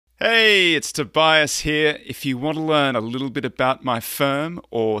Hey, it's Tobias here. If you want to learn a little bit about my firm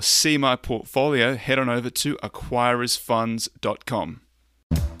or see my portfolio, head on over to acquirersfunds.com.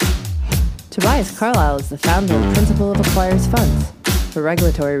 Tobias Carlisle is the founder and principal of Acquirers Funds. For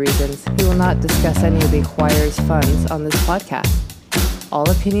regulatory reasons, he will not discuss any of the Acquirers Funds on this podcast. All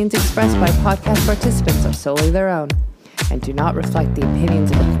opinions expressed by podcast participants are solely their own and do not reflect the opinions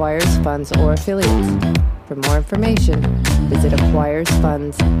of Acquirers Funds or affiliates. For more information, visit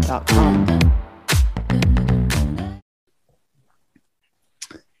acquirersfunds.com.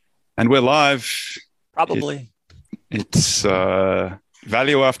 And we're live. Probably. It's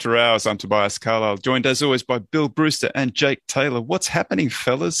Value After Hours. I'm Tobias Carlisle, joined as always by Bill Brewster and Jake Taylor. What's happening,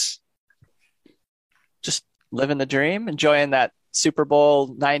 fellas? Just living the dream, enjoying that Super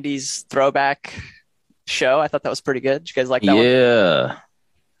Bowl 90s throwback show. I thought that was pretty good. Did you guys like that one? Yeah.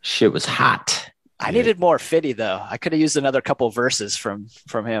 Shit was hot. I needed more Fitty, though. I could have used another couple verses from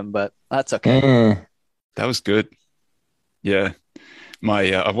him, but that's okay. That was good. Yeah.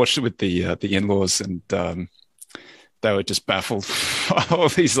 I watched it with the in-laws, and they were just baffled. All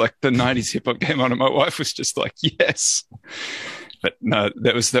these, like, the 90s hip-hop came on, and my wife was just like, yes. But no,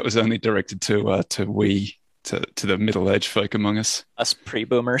 that was only directed to the middle-aged folk among us. Us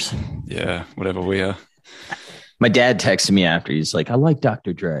pre-boomers. Yeah, whatever we are. My dad texted me after. He's like, I like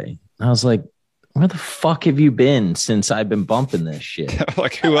Dr. Dre. I was like, where the fuck have you been since I've been bumping this shit?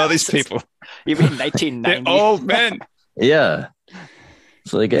 Like, who are these people? You mean 1990? They're old men. Yeah.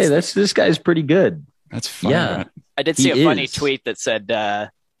 It's like, hey, this guy's pretty good. That's fun. Yeah. Right? I did see a funny tweet that said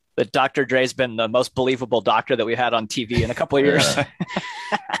that Dr. Dre's been the most believable doctor that we had on TV in a couple of years.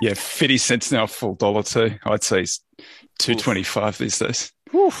 Yeah, 50 cents now, full dollar too. I'd say it's $2.25 these days.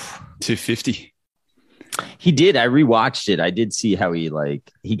 Oof. $2.50. He did. I rewatched it. I did see how he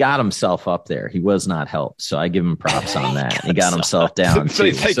got himself up there. He was not helped. So I give him props on that. He got himself down.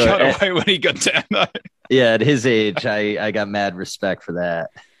 They got away when he got down though. Yeah, at his age, I got mad respect for that.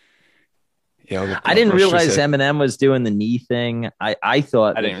 Yeah, I didn't realize Eminem was doing the knee thing. I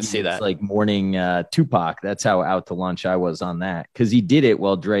thought I didn't even see that. Like morning Tupac. That's how out to lunch I was on that, because he did it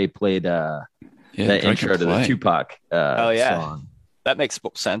while Dre played the intro to the Tupac song. That makes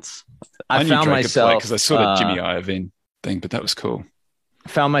sense. I found myself because I saw the Jimmy Iovine thing, but that was cool. I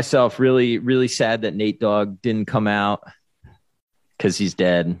found myself really, really sad that Nate Dogg didn't come out because he's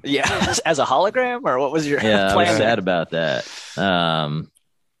dead. Yeah, as a hologram, or what was your plan? I was sad about that.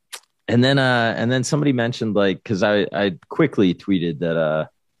 And then somebody mentioned, like, because I quickly tweeted that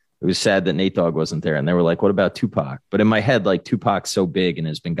it was sad that Nate Dogg wasn't there, and they were like, "What about Tupac?" But in my head, like, Tupac's so big and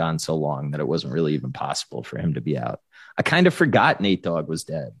has been gone so long that it wasn't really even possible for him to be out. I kind of forgot Nate Dogg was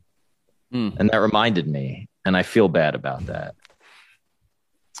dead, and that reminded me, and I feel bad about that.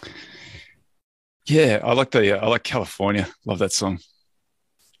 Yeah, I like California. Love that song.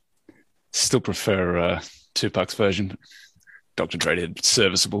 Still prefer Tupac's version. Dr. Dre did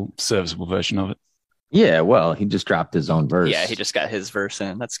serviceable version of it. Yeah, well, he just dropped his own verse. Yeah, he just got his verse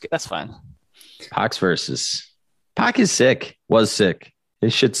in. That's fine. Pac's verses. Pac is sick. Was sick.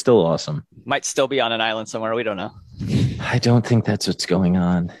 His shit's still awesome. Might still be on an island somewhere. We don't know. I don't think that's what's going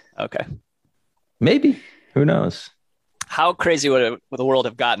on. Okay. Maybe. Who knows? How crazy would the world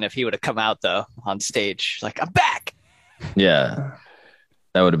have gotten if he would have come out, though, on stage? Like, I'm back. Yeah.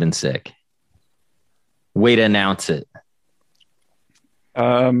 That would have been sick. Way to announce it.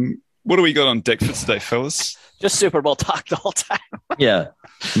 What do we got on deck for today, fellas? Just Super Bowl talk the whole time. Yeah.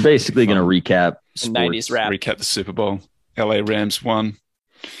 Basically going to recap sports. 90s rap. Recap the Super Bowl. LA Rams won.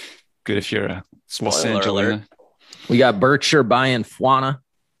 Good if you're a Los Angeles. We got Berkshire buying Fwana.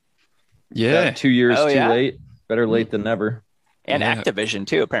 Yeah. 2 years too late. Better late than never. And Activision,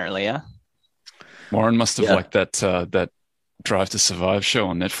 too, apparently, yeah. Warren must have liked that Drive to Survive show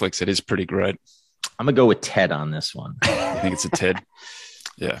on Netflix. It is pretty great. I'm going to go with Ted on this one. I think it's a Ted.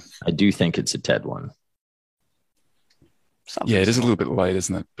 Yeah. I do think it's a Ted one. Yeah, it is a little bit late,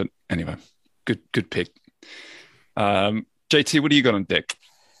 isn't it? But anyway, good pick. JT, what do you got on deck?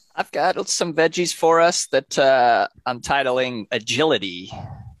 I've got some veggies for us that I'm titling Agility.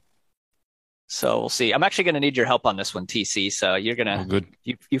 So we'll see. I'm actually going to need your help on this one, TC. So you're going to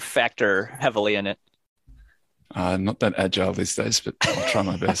you factor heavily in it. Not that agile these days, but I'll try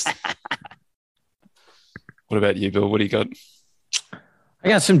my best. What about you, Bill? What do you got? I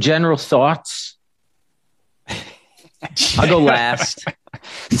got some general thoughts. I'll go last.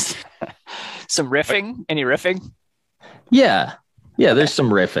 Some riffing? Any riffing? Yeah. Yeah, there's some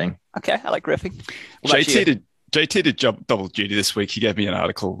riffing. Okay, I like riffing. JT did double duty this week. He gave me an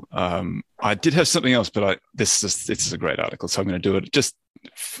article. I did have something else, but this is a great article, so I'm going to do it. Just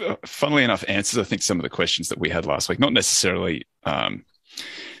funnily enough, answers I think some of the questions that we had last week. Not necessarily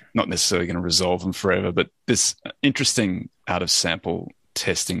not necessarily going to resolve them forever, but this interesting out of sample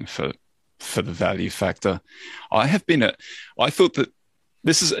testing for the value factor. I thought that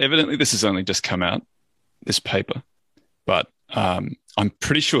this has only just come out, this paper, but I'm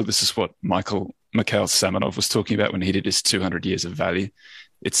pretty sure this is what Mikhail Samanov was talking about when he did his 200 years of value.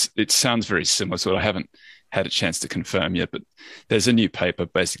 It sounds very similar to it. I haven't had a chance to confirm yet, but there's a new paper.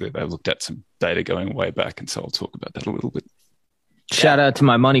 Basically, they looked at some data going way back, and so I'll talk about that a little bit. Shout out to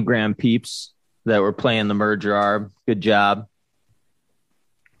my MoneyGram peeps that were playing the merger arb. Good job.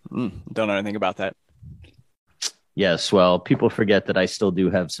 Don't know anything about that. Yes, well, people forget that I still do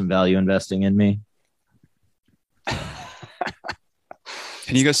have some value investing in me.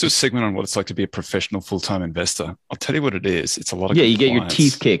 Can you guys do a segment on what it's like to be a professional full-time investor? I'll tell you what it is. It's a lot of you get your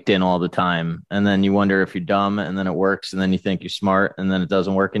teeth kicked in all the time, and then you wonder if you're dumb, and then it works, and then you think you're smart, and then it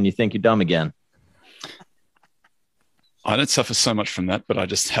doesn't work, and you think you're dumb again. I don't suffer so much from that, but I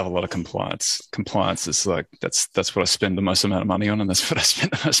just have a lot of compliance. Compliance is like that's what I spend the most amount of money on, and that's what I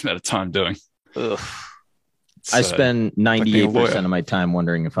spend the most amount of time doing. Ugh. I spend 98% of my time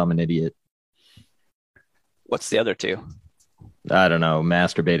wondering if I'm an idiot. What's the other two? I don't know,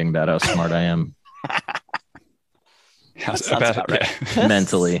 masturbating about how smart I am. About right.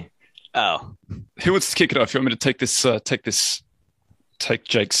 Mentally. Oh. Who wants to kick it off? You want me to take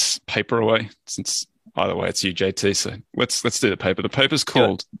Jake's paper away? Since either way it's you, JT. So let's do the paper. The paper's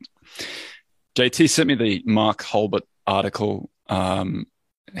called JT sent me the Mark Holbert article.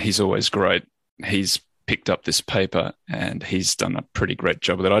 He's always great. He's picked up this paper and he's done a pretty great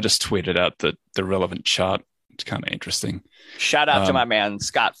job with it. I just tweeted out the relevant chart. It's kind of interesting. Shout out to my man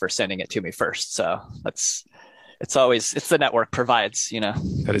Scott for sending it to me first. So it's the network provides,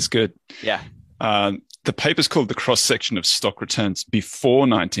 That is good. Yeah. The paper's called The Cross-Section of Stock Returns Before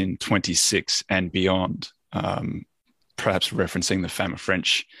 1926 and Beyond, perhaps referencing the Fama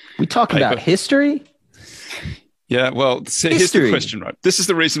French. We talking about history? Yeah, well, here's the question, right? This is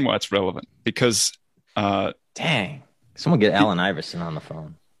the reason why it's relevant, because... dang. Someone get Allen Iverson on the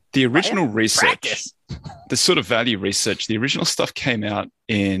phone. The original research, the sort of value research, the original stuff came out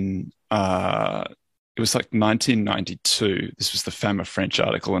in, it was like 1992. This was the Fama French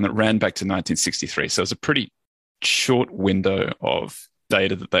article, and it ran back to 1963. So it was a pretty short window of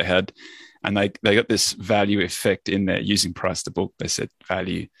data that they had. And they got this value effect in there using price to book. They said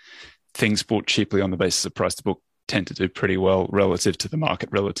value, things bought cheaply on the basis of price to book tend to do pretty well relative to the market,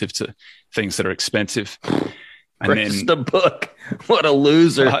 relative to things that are expensive. And then the book. What a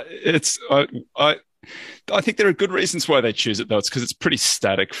loser. I think there are good reasons why they choose it, though. It's because it's pretty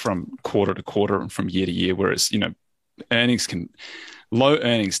static from quarter to quarter and from year to year, whereas, low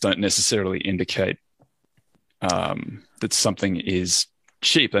earnings don't necessarily indicate that something is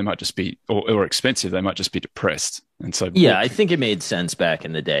cheap. They might just be, or expensive. They might just be depressed. And so, I think it made sense back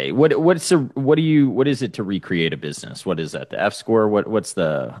in the day. What is it to recreate a business? What is that? The F score? What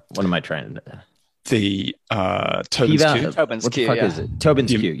am I trying to? The Tobin's Q. Tobin's Q, what the fuck is it? Tobin's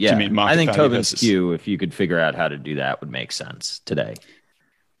Q, yeah. I think Tobin's Q, if you could figure out how to do that, would make sense today.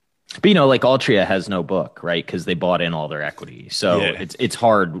 But, like Altria has no book, right? Because they bought in all their equity. So it's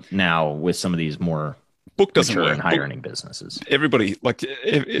hard now with some of these more book doesn't work. And high earning businesses. Everybody,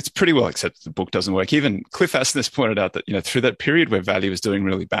 it's pretty well accepted the book doesn't work. Even Cliff Asness pointed out that, through that period where value was doing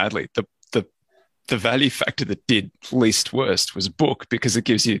really badly, the value factor that did least worst was book, because it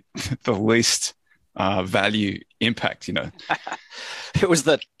gives you the least value impact. It was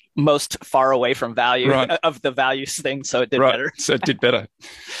the most far away from value of the values thing, so it did better. So it did better,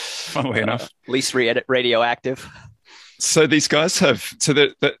 funnily enough. Least radioactive. So these guys have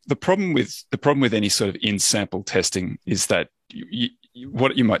the problem with any sort of in-sample testing is that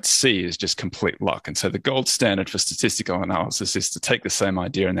what you might see is just complete luck. And so the gold standard for statistical analysis is to take the same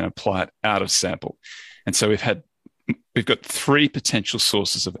idea and then apply it out of sample. And so we've got three potential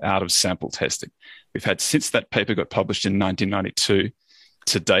sources of out of sample testing. We've had since that paper got published in 1992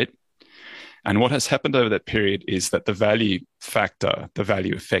 to date. And what has happened over that period is that the value factor, the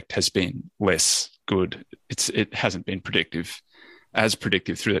value effect, has been less good. It hasn't been as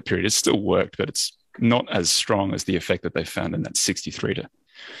predictive through that period. It's still worked, but it's not as strong as the effect that they found in that 63 to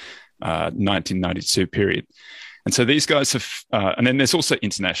 1992 period. And so these guys have, and then there's also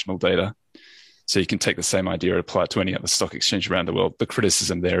international data. So you can take the same idea and apply it to any other stock exchange around the world. The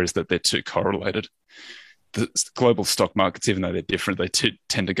criticism there is that they're too correlated. The global stock markets, even though they're different, they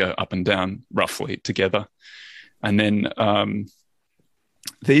tend to go up and down roughly together. And then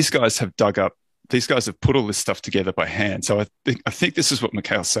these guys have put all this stuff together by hand. So I think this is what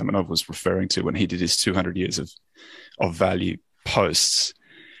Mikhail Samanov was referring to when he did his 200 years of value posts.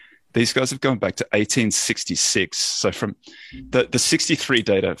 These guys have gone back to 1866. So from the 63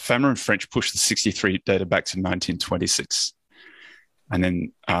 data, Fammer and French pushed the 63 data back to 1926 and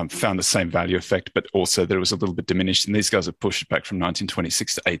then found the same value effect, but also that it was a little bit diminished. And these guys have pushed it back from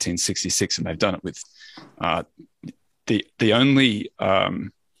 1926 to 1866, and they've done it with the only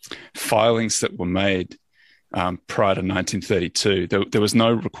filings that were made prior to 1932. There was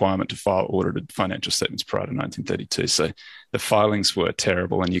no requirement to file audited financial statements prior to 1932. So the filings were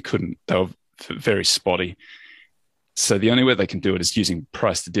terrible and they were very spotty. So the only way they can do it is using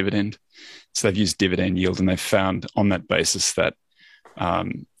price to dividend. So they've used dividend yield, and they've found on that basis that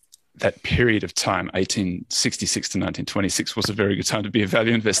that period of time, 1866 to 1926, was a very good time to be a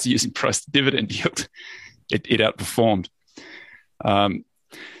value investor using price to dividend yield. It outperformed.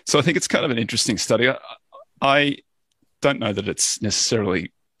 So I think it's kind of an interesting study. I don't know that it's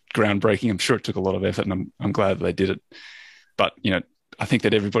necessarily groundbreaking. I'm sure it took a lot of effort, and I'm glad they did it. But, I think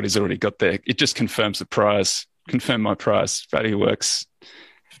that everybody's already got there. It just confirms the price, confirm my price. Value works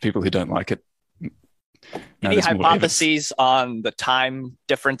for people who don't like it. Any hypotheses on the time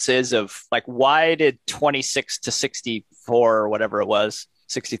differences of like, why did 26 to 64 or whatever it was,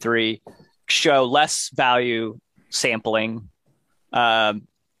 63, show less value sampling? And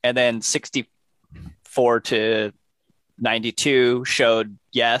then 64 to 92 showed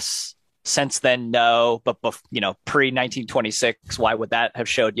yes. Since then, no. But pre 1926, why would that have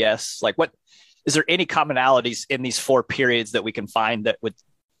showed yes? Like, what is there any commonalities in these four periods that we can find that would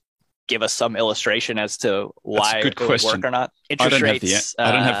give us some illustration as to why it would work or not? Interest rates.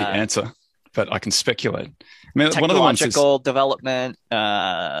 I don't have the answer, but I can speculate. I mean, technological one of the ones is development.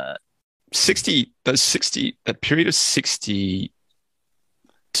 60. That period of 62,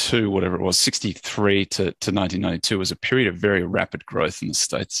 whatever it was, 63 to 1992 was a period of very rapid growth in the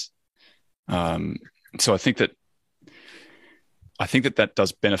States. So I think that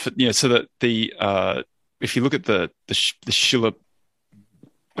does benefit. Yeah. So that if you look at the Schiller,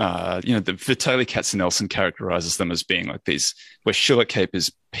 the Vitaly Katzenelson characterizes them as being like these, where Schiller Cape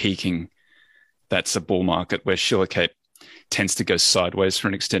is peaking, that's a bull market. Where Schiller Cape tends to go sideways for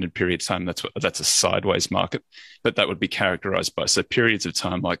an extended period of time, that's a sideways market. But that would be characterized by periods of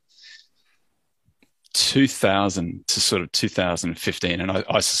time like 2000 to sort of 2015, and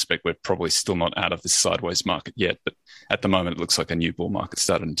I suspect we're probably still not out of this sideways market yet, but at the moment it looks like a new bull market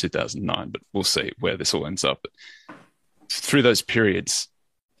started in 2009, but we'll see where this all ends up. But through those periods,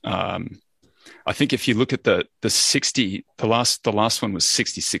 I think if you look at the 60, the last one was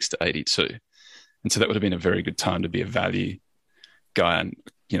 66 to 82, and so that would have been a very good time to be a value guy, and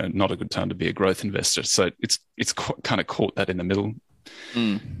not a good time to be a growth investor. So it's kind of caught that in the middle,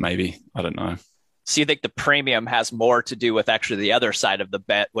 maybe. I don't know. So you think the premium has more to do with actually the other side of the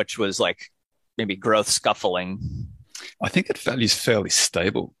bet, which was like maybe growth scuffling? I think that value's fairly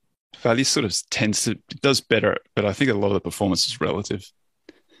stable. Value sort of does better, but I think a lot of the performance is relative.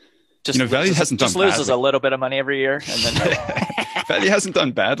 Value hasn't done badly. Loses a little bit of money every year, and then Value hasn't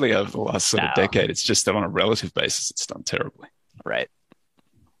done badly over the last sort of decade. It's just that on a relative basis, it's done terribly. Right.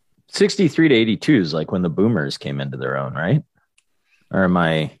 63 to 82 is like when the boomers came into their own, right? Or am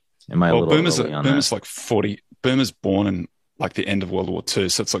I a little early on Boomers that? like 40. Boomers born in like the end of World War II,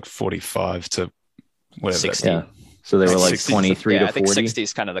 so it's like 45 to whatever. 60. Yeah. So they were like 60. 23 to 40. I think 60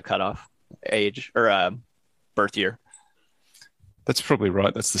 is kind of the cutoff age or birth year. That's probably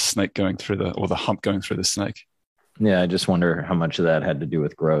right. That's the snake going through the hump going through the snake. Yeah, I just wonder how much of that had to do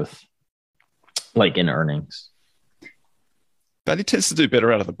with growth, like in earnings. Value tends to do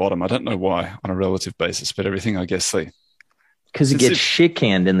better out of the bottom. I don't know why on a relative basis, but everything, I guess, because it gets shit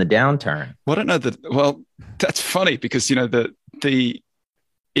canned in the downturn. Well, I don't know that. Well, that's funny because it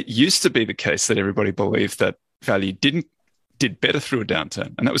used to be the case that everybody believed that value did better through a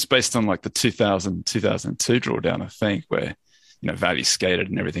downturn, and that was based on like the 2002 drawdown, I think, where value skated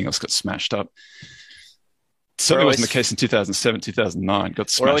and everything else got smashed up. Certainly wasn't the case in 2007, 2009.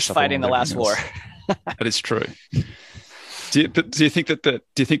 Got smashed. We're always up fighting the last war. That is true. Do you think that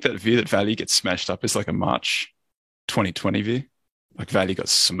view that value gets smashed up is like a March 2020 view? Like value got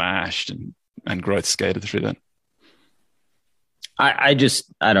smashed and growth skated through that? I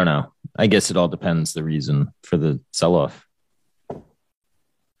don't know. I guess it all depends the reason for the sell-off.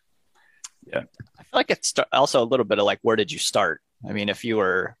 Yeah. I feel like it's also a little bit of like, where did you start? I mean, if you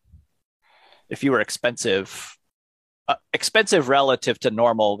were expensive relative to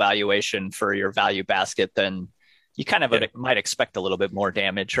normal valuation for your value basket, then you kind of might expect a little bit more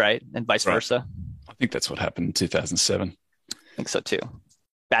damage, right? And vice versa. I think that's what happened in 2007. I think so too.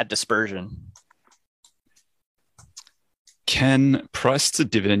 Bad dispersion. Can price to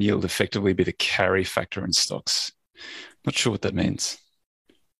dividend yield effectively be the carry factor in stocks? Not sure what that means.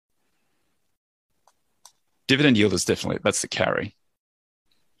 dividend yield is definitely, that's the carry.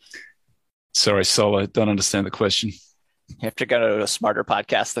 Sorry, Solo, don't understand the question. You have to go to a smarter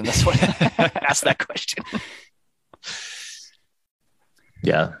podcast than this one. Ask that question.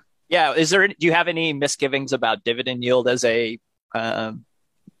 Yeah. Yeah. Do you have any misgivings about dividend yield as a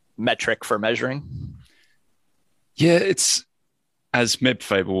metric for measuring? Yeah, it's, as Meb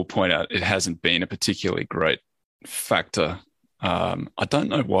Faber will point out, it hasn't been a particularly great factor. I don't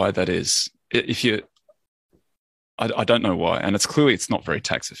know why that is. I don't know why. And it's not very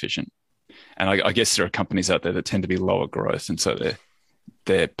tax efficient. And I guess there are companies out there that tend to be lower growth. And so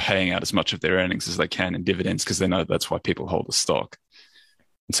they're paying out as much of their earnings as they can in dividends because they know that's why people hold the stock.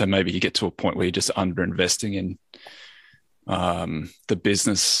 And so maybe you get to a point where you're just underinvesting in the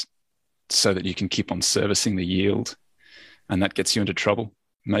business so that you can keep on servicing the yield. And that gets you into trouble,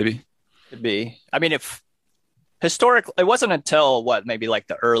 maybe. Could be. I mean, if historically, it wasn't until maybe like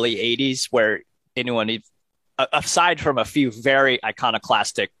the early 80s where aside from a few very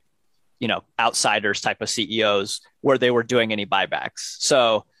iconoclastic, outsiders type of CEOs, where they were doing any buybacks.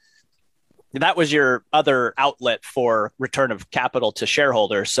 So that was your other outlet for return of capital to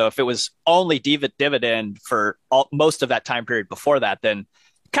shareholders. So if it was only dividend for most of that time period before that, then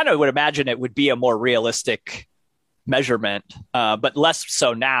kind of would imagine it would be a more realistic measurement, but less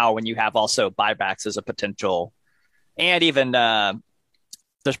so now when you have also buybacks as a potential. And even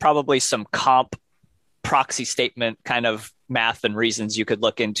there's probably some comp proxy statement kind of math and reasons you could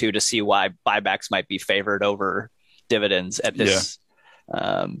look into to see why buybacks might be favored over dividends at this.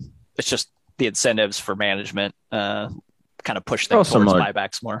 Yeah. It's just the incentives for management kind of push them towards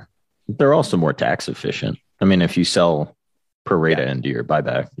buybacks more. They're also more tax efficient. I mean, if you sell pro rata into your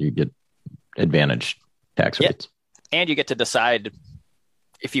buyback, you get advantage tax rates. And you get to decide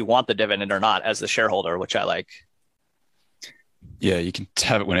if you want the dividend or not as the shareholder, which I like. Yeah, you can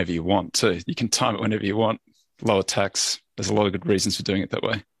have it whenever you want too. You can time it whenever you want. Lower tax. There's a lot of good reasons for doing it that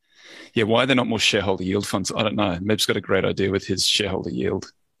way. Yeah, why they're not more shareholder yield funds, I don't know. Meb's got a great idea with his shareholder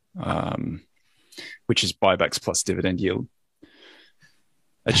yield, which is buybacks plus dividend yield.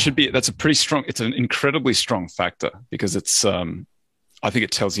 It's an incredibly strong factor because it's, I think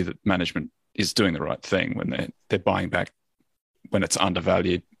it tells you that management is doing the right thing when they're buying back when it's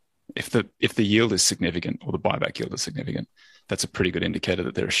undervalued. If the yield is significant or the buyback yield is significant, that's a pretty good indicator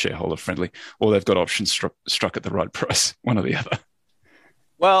that they're shareholder friendly or they've got options struck at the right price, one or the other.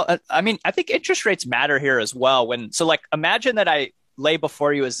 Well, I mean, I think interest rates matter here as well. Imagine that I lay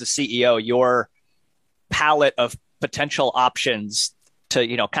before you as the CEO your palette of potential options to,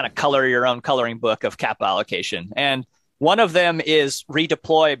 kind of color your own coloring book of capital allocation. And one of them is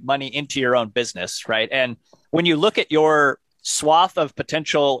redeploy money into your own business, right? And when you look at your swath of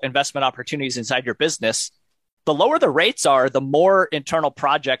potential investment opportunities inside your business, the lower the rates are, the more internal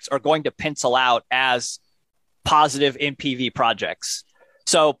projects are going to pencil out as positive NPV projects.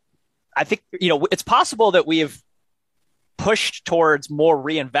 So I think, it's possible that we have pushed towards more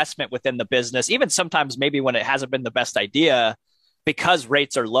reinvestment within the business, even sometimes maybe when it hasn't been the best idea because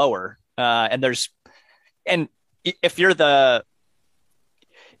rates are lower. And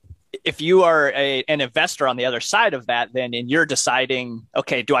if you are an investor on the other side of that, then you're deciding,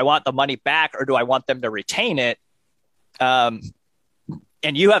 okay, do I want the money back or do I want them to retain it? And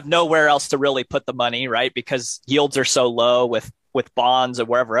you have nowhere else to really put the money, right? Because yields are so low with bonds or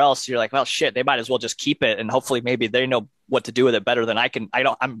wherever else. You're like, well, shit, they might as well just keep it. And hopefully maybe they know what to do with it better than I can.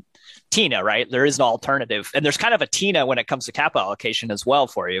 I'm Tina, right? There is no alternative. And there's kind of a Tina when it comes to capital allocation as well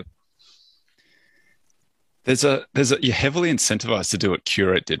for you. You're heavily incentivized to do what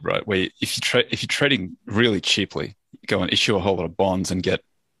Curate did, right? Where if you're trading really cheaply, you go and issue a whole lot of bonds and get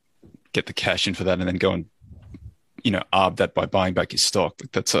the cash in for that, and then go and arb that by buying back your stock.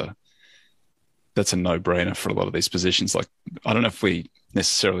 That's a no-brainer for a lot of these positions. Like, I don't know if we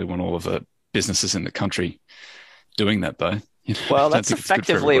necessarily want all of the businesses in the country doing that, though. Well, that's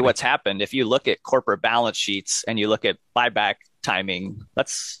effectively what's happened. If you look at corporate balance sheets and you look at buyback timing,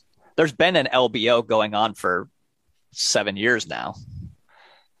 there's been an LBO going on for 7 years now,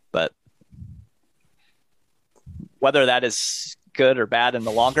 but whether that is good or bad in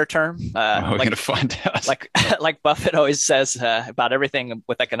the longer term, we're going to find out. Like Buffett always says about everything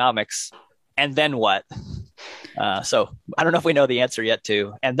with economics, and then what? So I don't know if we know the answer yet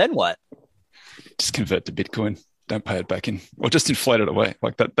to, and then what? Just convert to Bitcoin. Don't pay it back in, or just inflate it away.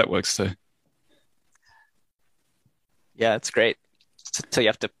 Like that works too. Yeah, it's great. So you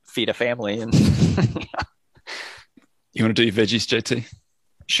have to feed a family. And You want to do your veggies, JT?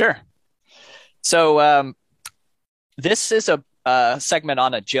 Sure. So this is a segment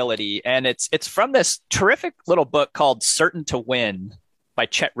on agility, and it's from this terrific little book called Certain to Win by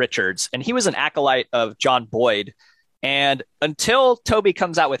Chet Richards, and he was an acolyte of John Boyd. And until Toby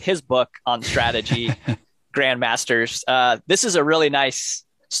comes out with his book on strategy, Grandmasters, this is a really nice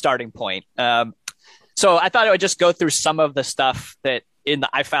starting point. So I thought I would just go through some of the stuff that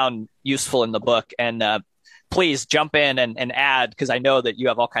I found useful in the book, and please jump in and add, because I know that you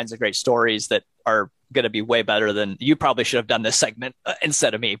have all kinds of great stories that are going to be way better than you probably should have done this segment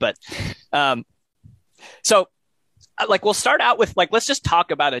instead of me. But so we'll start out with let's just talk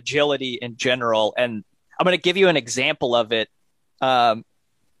about agility in general. And I'm going to give you an example of it. My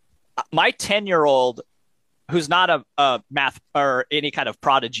 10-year-old, who's not a math or any kind of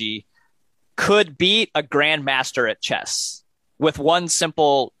prodigy, could beat a grandmaster at chess with one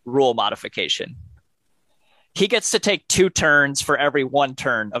simple rule modification. He gets to take 2 turns for every 1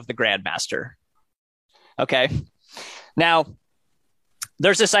 turn of the grandmaster. Okay. Now,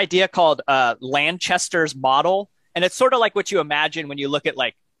 there's this idea called Lanchester's model, and it's sort of like what you imagine when you look at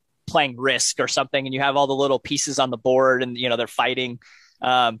playing Risk or something, and you have all the little pieces on the board, and they're fighting.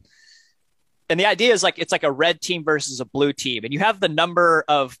 And the idea is it's like a red team versus a blue team, and you have the number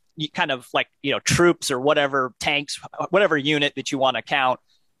of kind of troops or whatever, tanks, whatever unit that you want to count.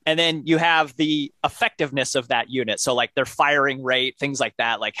 And then you have the effectiveness of that unit. So their firing rate, things like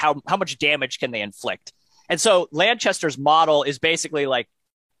that, how much damage can they inflict? And so Lanchester's model is basically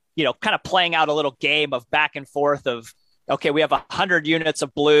kind of playing out a little game of back and forth of, okay, we have 100 units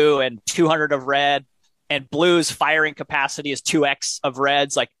of blue and 200 of red, and blue's firing capacity is 2x of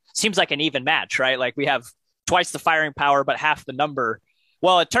red's. Seems like an even match, right? We have twice the firing power, but half the number.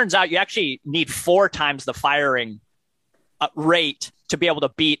 Well, it turns out you actually need 4 times the firing rate to be able to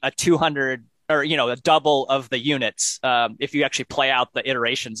beat a 200 or, a double of the units if you actually play out the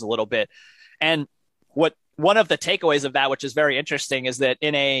iterations a little bit. And one of the takeaways of that, which is very interesting, is that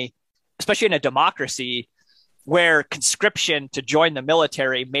especially in a democracy where conscription to join the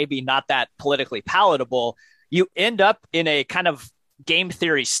military may be not that politically palatable, you end up in a kind of game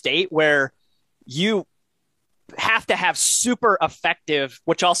theory state where you have to have super effective,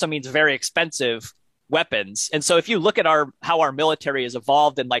 which also means very expensive, weapons. And so if you look at how our military has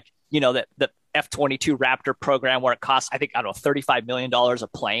evolved, and the F-22 Raptor program, where it costs, I think, I don't know, $35 million a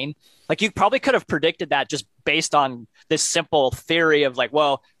plane, you probably could have predicted that just based on this simple theory of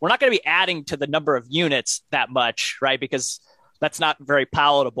well, we're not going to be adding to the number of units that much, right? Because that's not very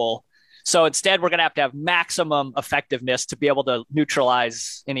palatable. So instead, we're going to have maximum effectiveness to be able to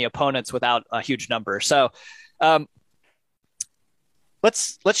neutralize any opponents without a huge number. So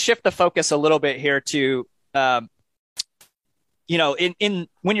let's shift the focus a little bit here to, when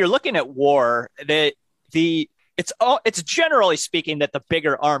you're looking at war, it's generally speaking that the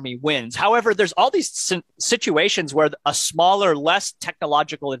bigger army wins. However, there's all these situations where a smaller, less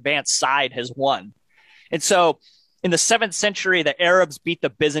technological advanced side has won. And so in the 7th century, the Arabs beat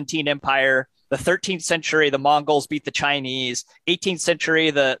the Byzantine Empire. The 13th century, the Mongols beat the Chinese. 18th century,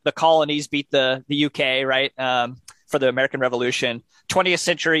 the colonies beat the UK, right, for the American Revolution. 20th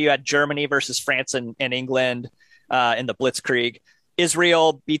century, you had Germany versus France and England in the Blitzkrieg.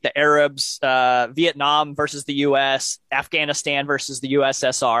 Israel beat the Arabs, Vietnam versus the U.S., Afghanistan versus the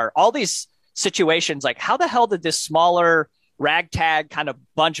USSR. All these situations, how the hell did this smaller ragtag kind of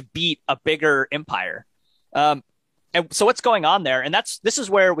bunch beat a bigger empire? And so what's going on there? And this is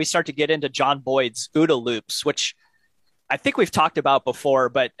where we start to get into John Boyd's OODA loops, which I think we've talked about before.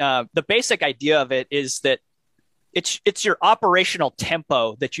 But the basic idea of it is that it's your operational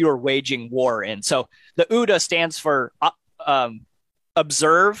tempo that you are waging war in. So the OODA stands for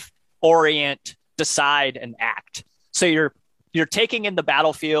observe, orient, decide, and act. So you're taking in the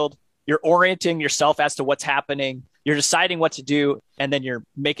battlefield, you're orienting yourself as to what's happening, you're deciding what to do, and then you're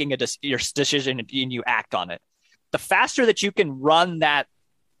making your decision and you act on it. The faster that you can run that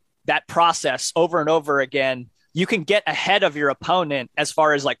process over and over again, you can get ahead of your opponent as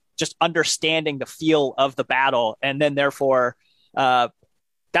far as just understanding the feel of the battle. And then therefore,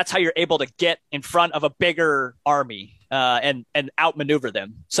 that's how you're able to get in front of a bigger army and outmaneuver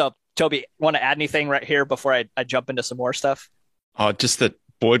them. So Toby, want to add anything right here before I jump into some more stuff? Just that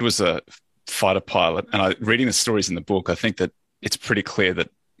Boyd was a fighter pilot. And reading the stories in the book, I think that it's pretty clear that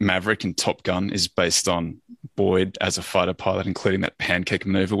Maverick and Top Gun is based on Boyd as a fighter pilot, including that pancake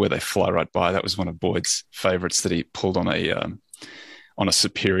maneuver where they fly right by. That was one of Boyd's favorites that he pulled on a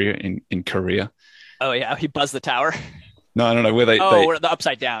Superior in Korea. Oh yeah, he buzzed the tower. No, where they the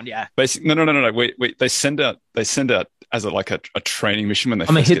upside down, yeah. Basically, no. Wait, they send out as a training mission when they.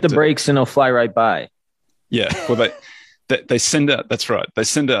 I'm gonna hit the brakes and they'll fly right by. Yeah, well they send out. That's right. They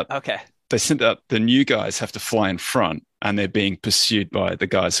send out. Okay. They send out the new guys have to fly in front, and they're being pursued by the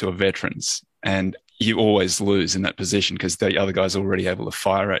guys who are veterans. And you always lose in that position because the other guy's already able to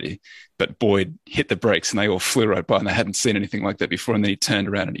fire at you. But Boyd hit the brakes and they all flew right by, and they hadn't seen anything like that before. And then he turned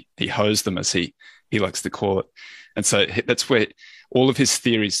around and he hosed them, as he likes to call it. And so that's where all of his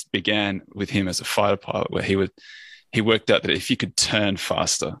theories began with him as a fighter pilot, where he worked out that if you could turn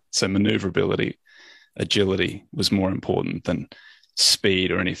faster, so maneuverability, agility was more important than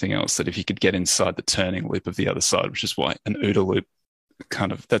speed or anything else, that if you could get inside the turning loop of the other side, which is why an OODA loop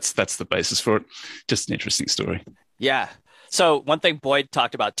kind of that's the basis for it. Just an interesting story. Yeah. So one thing Boyd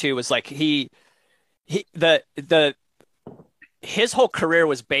talked about too was like his whole career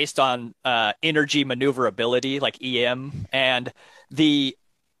was based on energy maneuverability, like EM, and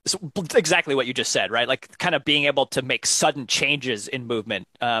exactly what you just said, right? Like kind of being able to make sudden changes in movement.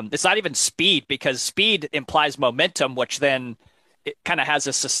 It's not even speed, because speed implies momentum, which then it kind of has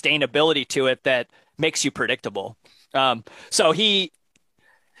a sustainability to it that makes you predictable. So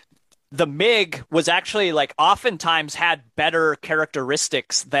the MiG was actually like oftentimes had better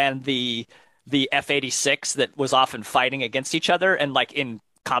characteristics than the F-86 that was often fighting against each other and like in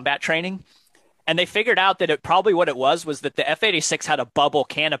combat training. And they figured out that what it was that the F-86 had a bubble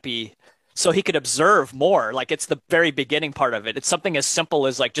canopy so he could observe more. Like it's the very beginning part of it. It's something as simple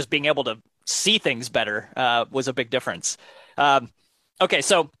as like just being able to see things better was a big difference. Okay,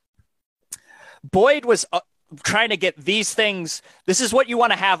 so Boyd was trying to get these things. This is what you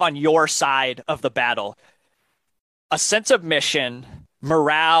want to have on your side of the battle: a sense of mission,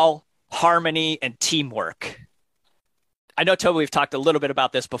 morale, harmony, and teamwork. I know, Toby, we've talked a little bit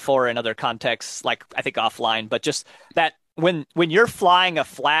about this before in other contexts, like I think offline, but just that when you're flying a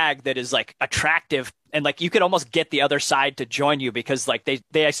flag that is like attractive and like you could almost get the other side to join you because like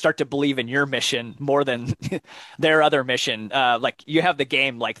they start to believe in your mission more than their other mission. Like you have the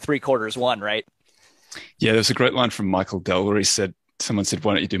game like 3/4 won, right? Yeah, there's a great line from Michael Dell where someone said,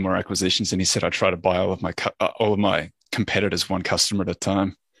 "Why don't you do more acquisitions?" And he said, "I try to buy all of my competitors one customer at a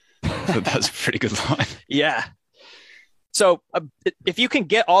time." So that's a pretty good line. Yeah. So if you can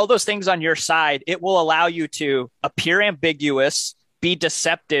get all those things on your side, it will allow you to appear ambiguous, be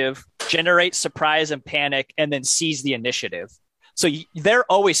deceptive, generate surprise and panic, and then seize the initiative. So they're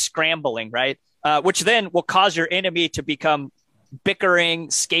always scrambling, right? Which then will cause your enemy to become bickering,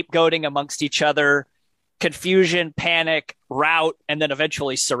 scapegoating amongst each other, confusion, panic, rout, and then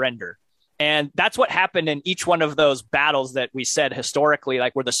eventually surrender. And that's what happened in each one of those battles that we said historically,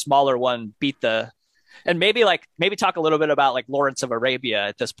 like where the smaller one beat the... And maybe talk a little bit about like Lawrence of Arabia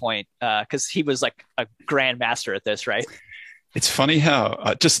at this point, because he was like a grand master at this, right? It's funny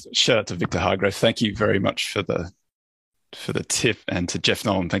how just shout out to Victor Hargrave. Thank you very much for the tip, and to Jeff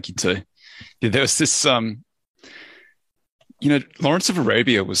Nolan. Thank you too. Yeah, there was this, Lawrence of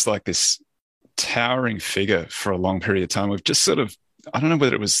Arabia was like this towering figure for a long period of time. We've just sort of, I don't know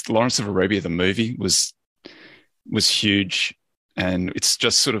whether it was Lawrence of Arabia, the movie was huge, and it's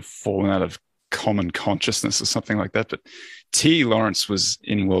just sort of fallen out of common consciousness or something like that. But T. Lawrence was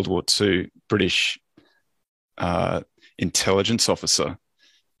in World War II, British intelligence officer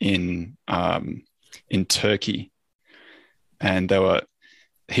in Turkey, and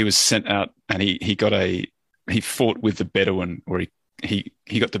he was sent out, and he fought with the Bedouin, or he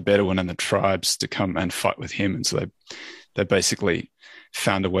got the Bedouin and the tribes to come and fight with him, and so they basically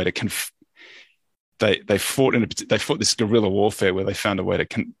found a way to They fought this guerrilla warfare where they found a way to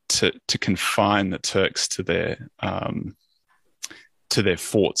confine the Turks to their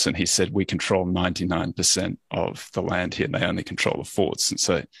forts. And he said, "We control 99% of the land here, and they only control the forts." And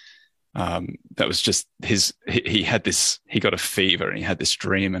so that was just he got a fever, and he had this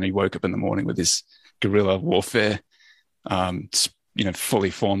dream, and he woke up in the morning with this guerrilla warfare,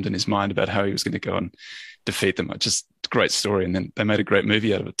 fully formed in his mind about how he was going to go and defeat them. Just a great story. And then they made a great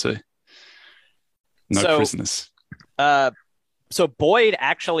movie out of it too. No prisoners. So Boyd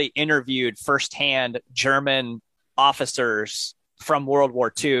actually interviewed firsthand German officers from World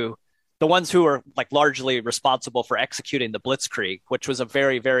War II, the ones who were like largely responsible for executing the Blitzkrieg, which was a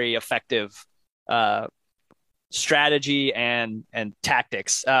very, very effective strategy and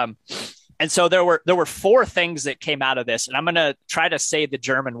tactics. And so there were 4 things that came out of this, and I'm going to try to say the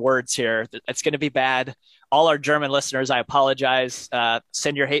German words here. It's going to be bad. All our German listeners, I apologize.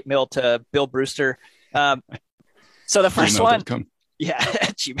 Send your hate mail to Bill Brewster. So the first one,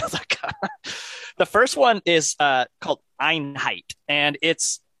 gmail.com. The first one is called Einheit, and it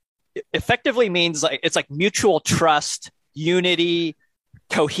effectively means it's like mutual trust, unity,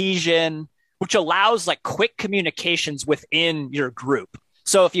 cohesion, which allows like quick communications within your group.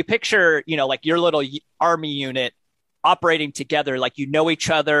 So if you picture, like your little army unit operating together, like each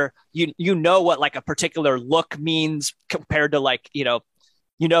other, you know what like a particular look means compared to like, if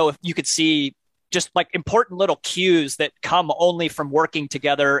you could see just like important little cues that come only from working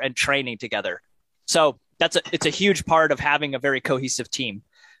together and training together. So it's a huge part of having a very cohesive team.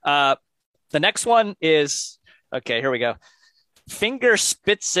 The next one is, okay, here we go.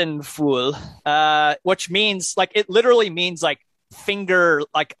 Fingerspitzengefühl, which means like, it literally means like finger,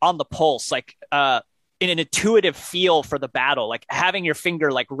 like on the pulse, like in an intuitive feel for the battle, like having your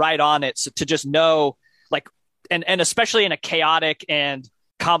finger like right on it, so to just know, like, and especially in a chaotic and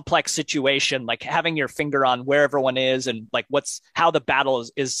complex situation, like having your finger on where everyone is and like how the battle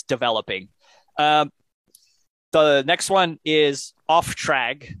is developing. The next one is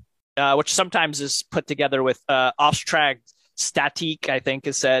Auftrag, which sometimes is put together with Auftrag Statik, I think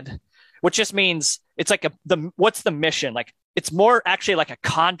is said, which just means it's like what's the mission? Like, it's more actually like a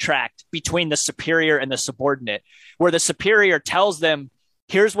contract between the superior and the subordinate, where the superior tells them,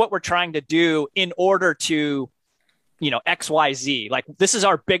 here's what we're trying to do in order to, XYZ. Like, this is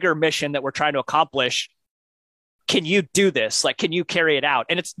our bigger mission that we're trying to accomplish. Can you do this? Like, can you carry it out?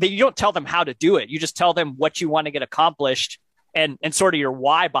 And you don't tell them how to do it. You just tell them what you want to get accomplished and sort of your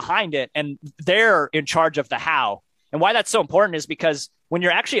why behind it. And they're in charge of the how. And why that's so important is because when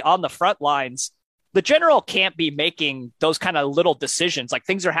you're actually on the front lines, the general can't be making those kind of little decisions. Like,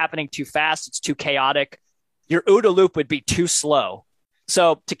 things are happening too fast. It's too chaotic. Your OODA loop would be too slow.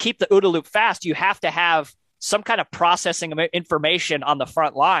 So to keep the OODA loop fast, you have to have some kind of processing of information on the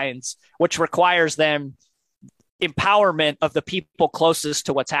front lines, which requires them empowerment of the people closest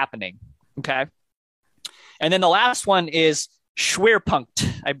to what's happening. Okay. And then the last one is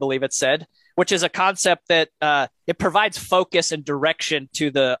Schwerpunkt, I believe it said, which is a concept that it provides focus and direction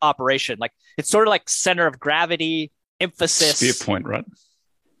to the operation. Like, it's sort of like center of gravity, emphasis. Spear point, right?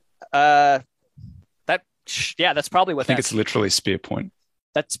 That's probably what I think it's literally spear point.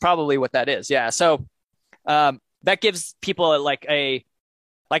 That's probably what that is. Yeah. So that gives people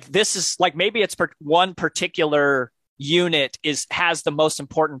this is like, maybe it's one particular unit has the most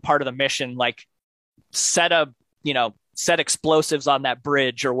important part of the mission, like set explosives on that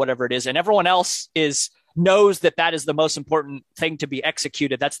bridge or whatever it is. And everyone else knows that is the most important thing to be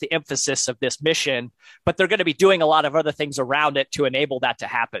executed. That's the emphasis of this mission, but they're going to be doing a lot of other things around it to enable that to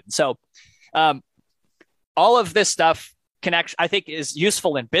happen. So all of this stuff I think is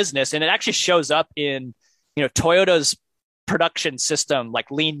useful in business, and it actually shows up in, Toyota's production system, like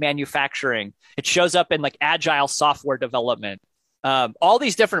lean manufacturing. It shows up in like agile software development. All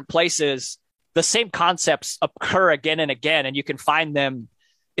these different places, the same concepts occur again and again, and you can find them.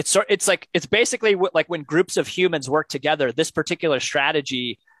 It's basically like when groups of humans work together, this particular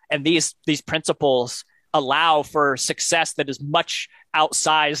strategy and these principles allow for success that is much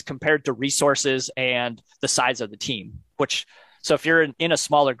outsized compared to resources and the size of the team. So if you're in a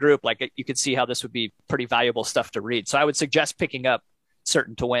smaller group, like, you can see how this would be pretty valuable stuff to read. So I would suggest picking up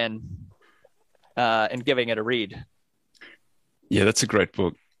Certain to Win and giving it a read. Yeah, that's a great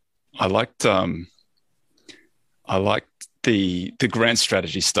book. I liked the grand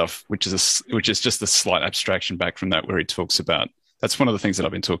strategy stuff, which is just a slight abstraction back from that, where he talks about, that's one of the things that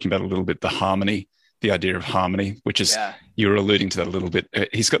I've been talking about a little bit, the idea of harmony, which is, you were alluding to that a little bit.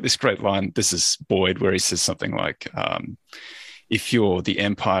 He's got this great line. This is Boyd, where he says something like, if you're the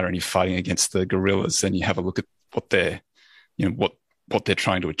Empire and you're fighting against the guerrillas, then you have a look at what they're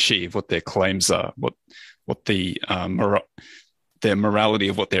trying to achieve, what their claims are, what their morality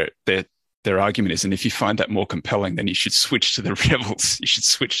of what their argument is. And if you find that more compelling, then you should switch to the rebels. You should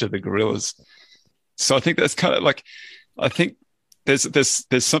switch to the guerrillas. So I think that's kind of like, I think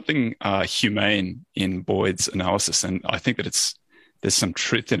there's something humane in Boyd's analysis, and I think that there's some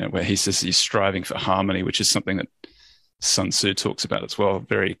truth in it, where he says he's striving for harmony, which is something that Sun Tzu talks about as well,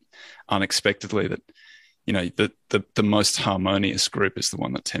 very unexpectedly, that the most harmonious group is the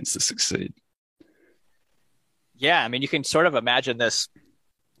one that tends to succeed. Yeah, I mean, you can sort of imagine this.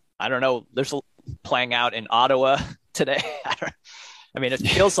 I don't know. There's playing out in Ottawa today. It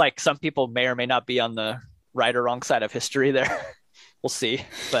feels like some people may or may not be on the right or wrong side of history there. We'll see.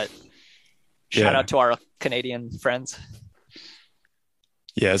 But shout out to our Canadian friends.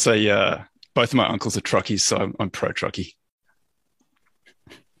 Yeah, so both of my uncles are truckies, so I'm pro truckie.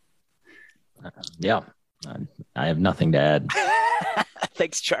 Yeah, I have nothing to add.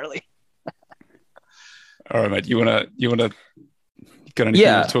 Thanks, Charlie. All right, mate. You wanna got anything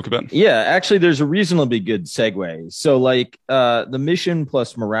to talk about? Yeah, actually, there's a reasonably good segue. So, like, the mission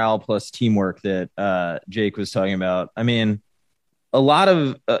plus morale plus teamwork that Jake was talking about. I mean, a lot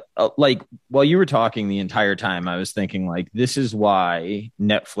of like, while you were talking the entire time, I was thinking, like, this is why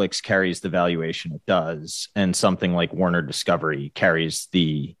Netflix carries the valuation it does, and something like Warner Discovery carries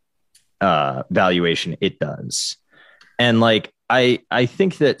the valuation it does. And like, I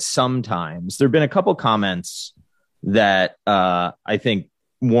think that sometimes there have been a couple comments that I think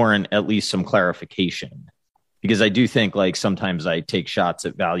warrant at least some clarification, because I do think like sometimes I take shots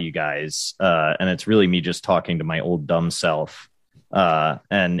at value guys, and it's really me just talking to my old dumb self.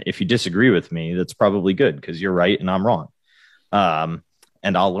 And if you disagree with me, that's probably good, because you're right and I'm wrong.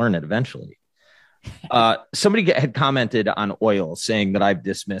 And I'll learn it eventually. Somebody had commented on oil saying that I've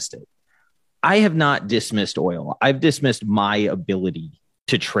dismissed it. I have not dismissed oil. I've dismissed my ability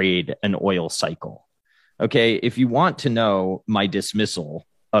to trade an oil cycle. Okay. If you want to know my dismissal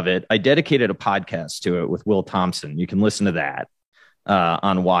of it, I dedicated a podcast to it with Will Thompson. You can listen to that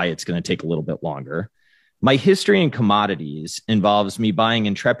on why it's going to take a little bit longer. My history in commodities involves me buying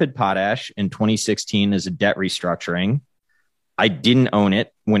Intrepid Potash in 2016 as a debt restructuring. I didn't own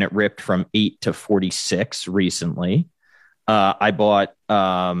it when it ripped from 8 to 46 recently. I bought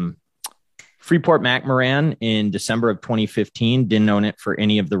Freeport McMoran in December of 2015. Didn't own it for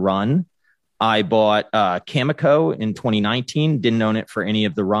any of the run. I bought Cameco in 2019. Didn't own it for any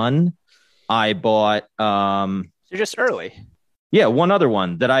of the run. I bought. You're just early. Yeah, one other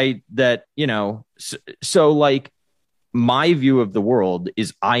one that so like my view of the world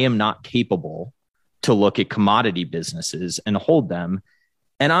is I am not capable to look at commodity businesses and hold them.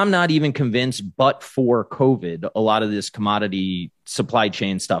 And I'm not even convinced, but for COVID, a lot of this commodity supply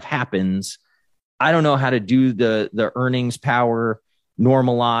chain stuff happens. I don't know how to do the earnings power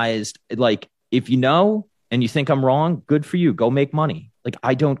normalized. Like, if you know and you think I'm wrong, good for you. Go make money. Like,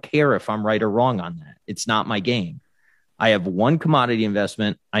 I don't care if I'm right or wrong on that. It's not my game. I have one commodity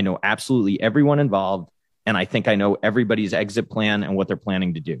investment. I know absolutely everyone involved, and I think I know everybody's exit plan and what they're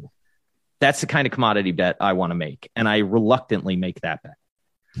planning to do. That's the kind of commodity bet I want to make, and I reluctantly make that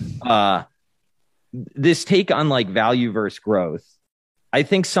bet. This take on like value versus growth, I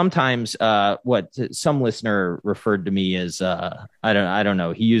think sometimes what some listener referred to me as, I don't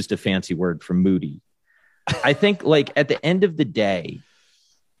know. He used a fancy word for moody. I think like at the end of the day,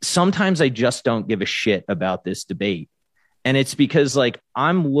 sometimes I just don't give a shit about this debate. And it's because like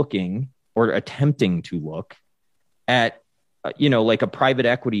I'm looking or attempting to look at, like a private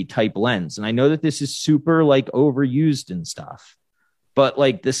equity type lens. And I know that this is super like overused and stuff, but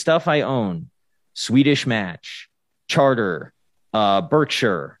like the stuff I own, Swedish Match, Charter,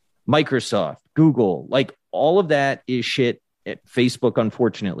 Berkshire, Microsoft, Google, like all of that is shit at Facebook,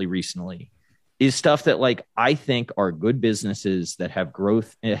 unfortunately, recently, is stuff that like I think are good businesses that have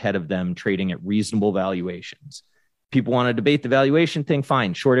growth ahead of them, trading at reasonable valuations. People want to debate the valuation thing,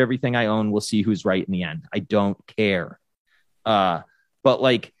 fine. Short everything I own. We'll see who's right in the end. I don't care. But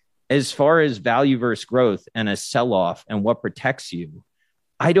like as far as value versus growth and a sell-off and what protects you,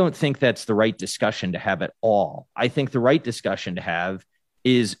 I don't think that's the right discussion to have at all. I think the right discussion to have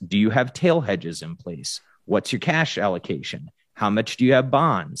is, do you have tail hedges in place? What's your cash allocation? How much do you have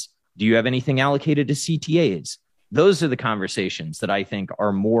bonds? Do you have anything allocated to CTAs? Those are the conversations that I think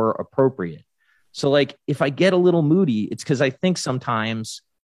are more appropriate. So like, if I get a little moody, it's because I think sometimes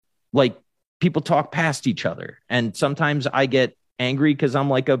like people talk past each other, and sometimes I get angry because I'm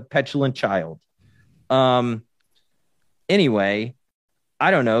like a petulant child. Anyway,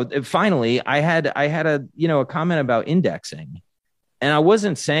 I don't know. Finally, I had a comment about indexing, and I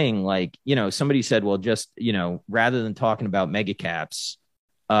wasn't saying like, somebody said, well, just, rather than talking about mega caps,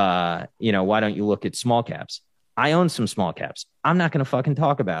 why don't you look at small caps? I own some small caps. I'm not going to fucking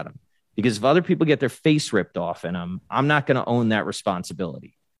talk about them, because if other people get their face ripped off in them, I'm not going to own that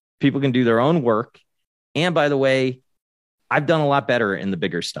responsibility. People can do their own work. And by the way, I've done a lot better in the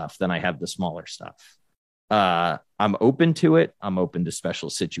bigger stuff than I have the smaller stuff. I'm open to it. I'm open to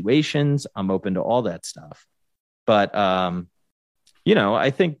special situations. I'm open to all that stuff. But, I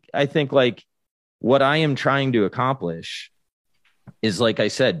think like what I am trying to accomplish is, like I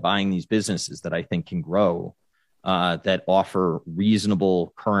said, buying these businesses that I think can grow, that offer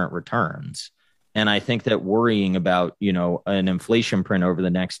reasonable current returns. And I think that worrying about, an inflation print over the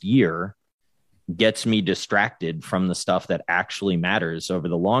next year gets me distracted from the stuff that actually matters over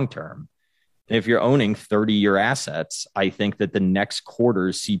the long term. If you're owning 30-year assets, I think that the next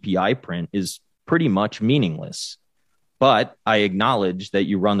quarter's CPI print is pretty much meaningless. But I acknowledge that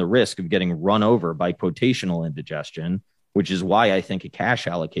you run the risk of getting run over by quotational indigestion, which is why I think a cash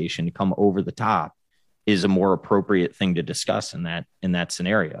allocation to come over the top is a more appropriate thing to discuss in that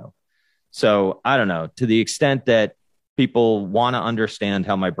scenario. So I don't know, to the extent that people want to understand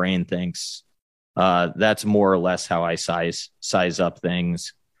how my brain thinks, that's more or less how I size up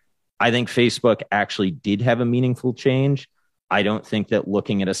things. I think Facebook actually did have a meaningful change. I don't think that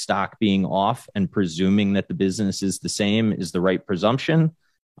looking at a stock being off and presuming that the business is the same is the right presumption.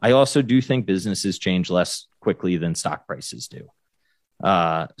 I also do think businesses change less quickly than stock prices do.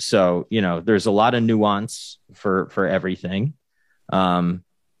 So, there's a lot of nuance for everything, and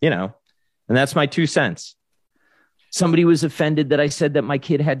that's my 2 cents. Somebody was offended that I said that my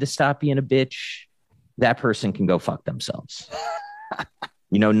kid had to stop being a bitch. That person can go fuck themselves.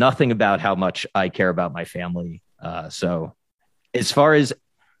 Nothing about how much I care about my family. So as far as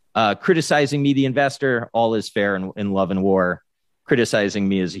criticizing me, the investor, all is fair in love and war. Criticizing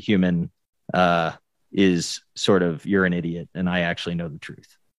me as a human is sort of, you're an idiot, and I actually know the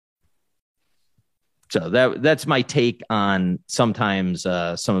truth. So that's my take on sometimes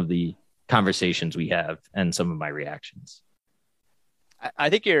some of the conversations we have and some of my reactions. I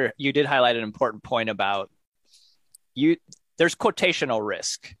think you did highlight an important point about there's quotational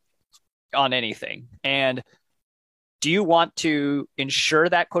risk on anything. And do you want to ensure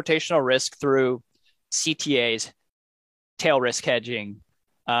that quotational risk through CTAs, tail risk hedging,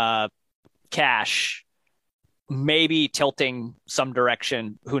 cash, maybe tilting some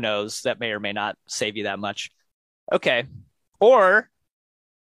direction, who knows, that may or may not save you that much. Okay. Or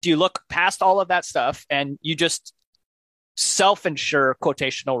do you look past all of that stuff and you just self-insure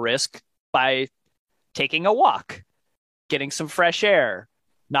quotational risk by taking a walk, getting some fresh air,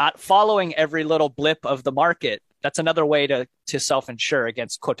 not following every little blip of the market? That's another way to self-insure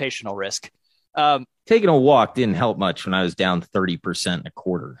against quotational risk. Taking a walk didn't help much when I was down 30% in a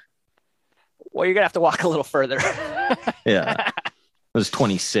quarter. Well, you're going to have to walk a little further. Yeah. It was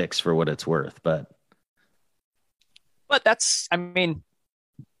 26 for what it's worth, but that's,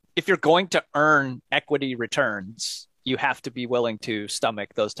 if you're going to earn equity returns, you have to be willing to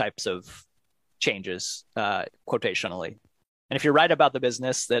stomach those types of changes quotationally. And if you're right about the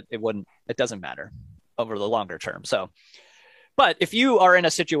business, that it doesn't matter over the longer term. So, but if you are in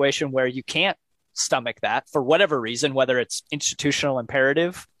a situation where you can't stomach that for whatever reason, whether it's institutional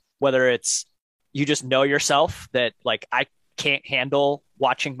imperative, whether it's you just know yourself that like, I can't handle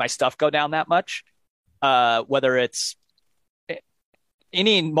watching my stuff go down that much, whether it's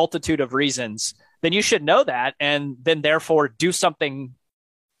any multitude of reasons, then you should know that, and then therefore do something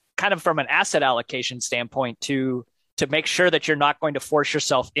kind of from an asset allocation standpoint to make sure that you're not going to force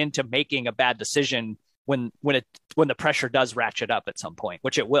yourself into making a bad decision when the pressure does ratchet up at some point,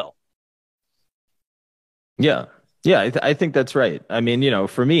 which it will. Yeah. I think that's right.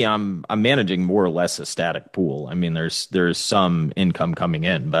 For me, I'm managing more or less a static pool. There's some income coming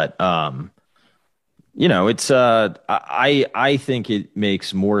in, but it's I think it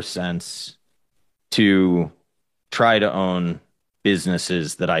makes more sense to try to own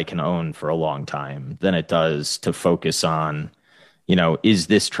businesses that I can own for a long time than it does to focus on, is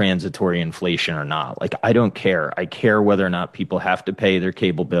this transitory inflation or not? Like, I don't care. I care whether or not people have to pay their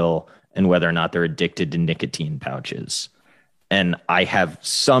cable bill and whether or not they're addicted to nicotine pouches. And I have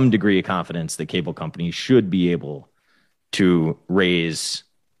some degree of confidence that cable companies should be able to raise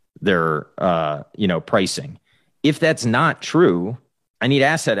their pricing. If that's not true, I need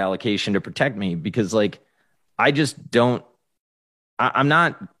asset allocation to protect me, because I'm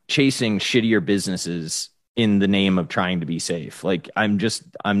not chasing shittier businesses in the name of trying to be safe. Like, I'm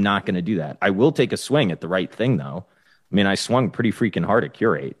not going to do that. I will take a swing at the right thing though. I swung pretty freaking hard at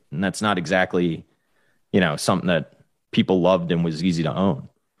Curate, and that's not exactly, something that people loved and was easy to own.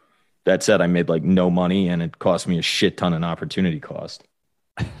 That said, I made like no money, and it cost me a shit ton in opportunity cost.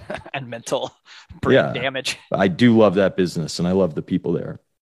 And mental brain damage. I do love that business, and I love the people there.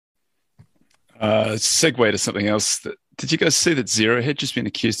 Segue to something else. Did you guys see that Zero Hedge has been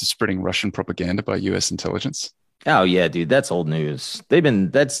accused of spreading Russian propaganda by US intelligence? Oh yeah, dude, that's old news.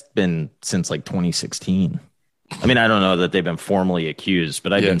 That's been since like 2016. I don't know that they've been formally accused, but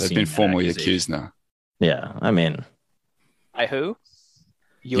they've been formally accused now. Yeah, by who?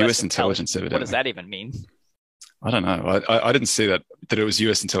 US intelligence, evidently. What does that even mean? I don't know. I didn't see that it was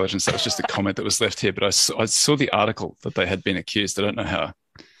US intelligence. That was just a comment that was left here. But I saw the article that they had been accused. I don't know how.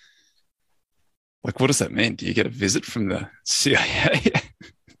 Like, what does that mean? Do you get a visit from the CIA?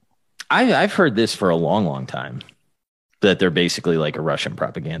 I've heard this for a long, long time, that they're basically like a Russian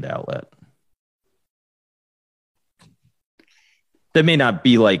propaganda outlet. That may not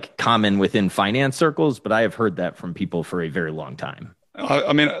be like common within finance circles, but I have heard that from people for a very long time.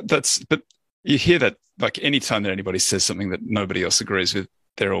 But you hear that like anytime that anybody says something that nobody else agrees with,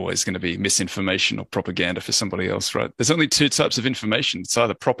 they're always going to be misinformation or propaganda for somebody else, right? There's only two types of information. It's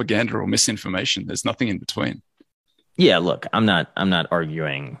either propaganda or misinformation. There's nothing in between. Yeah, look, I'm not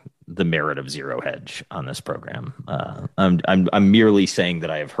arguing the merit of Zero Hedge on this program. I'm merely saying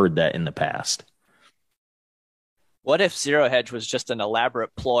that I have heard that in the past. What if Zero Hedge was just an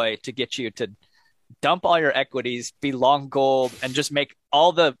elaborate ploy to get you to dump all your equities, be long gold, and just make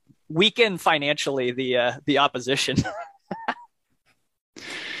all the weaken financially the opposition?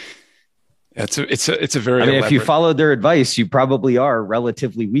 It's a very. I mean, elaborate... if you followed their advice, you probably are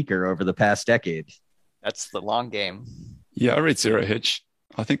relatively weaker over the past decade. That's the long game. Yeah, I read Zero Hedge.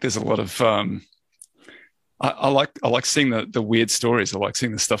 I think there's a lot of. I like seeing the weird stories. I like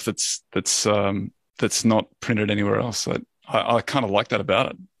seeing the stuff that's not printed anywhere else. I kind of like that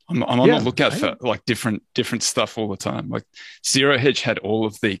about it. I'm on the lookout for like different stuff all the time. Like Zero Hedge had all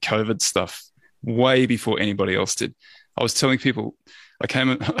of the COVID stuff way before anybody else did. I was telling people, I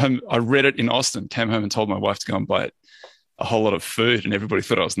came home, I read it in Austin, came home and told my wife to go and buy a whole lot of food, and everybody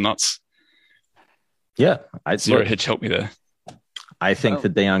thought I was nuts. Yeah, Zero Hedge helped me there. I think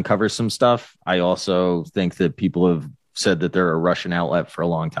that they uncover some stuff. I also think that people have said that they're a Russian outlet for a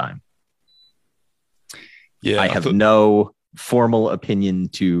long time. Yeah, I have no formal opinion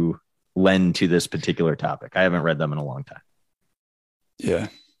to lend to this particular topic. I haven't read them in a long time. Yeah.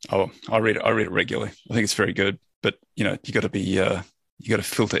 Oh, I read it regularly. I think it's very good, but you got to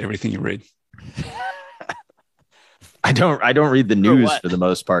filter everything you read. I don't read the news for the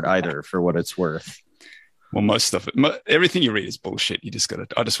most part either, for what it's worth. Well, most stuff, everything you read is bullshit.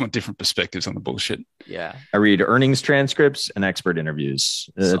 I just want different perspectives on the bullshit. Yeah. I read earnings transcripts and expert interviews.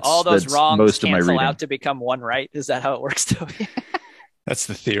 So all those wrongs cancel out to become one right. Is that how it works, Toby? That's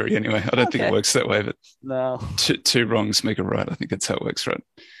the theory anyway. I don't think it works that way, but no. Two wrongs make a right. I think that's how it works, right?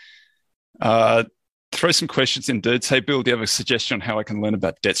 Throw some questions in, dudes. Hey, Bill, do you have a suggestion on how I can learn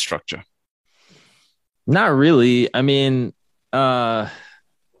about debt structure? Not really. I mean,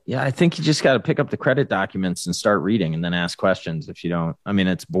 yeah, I think you just got to pick up the credit documents and start reading and then ask questions if you don't. I mean,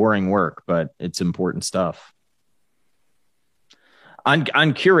 it's boring work, but it's important stuff.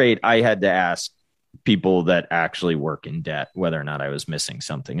 On Curate, I had to ask people that actually work in debt whether or not I was missing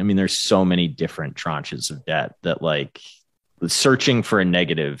something. I mean, there's so many different tranches of debt that like searching for a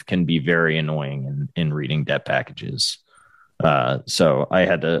negative can be very annoying in reading debt packages. So I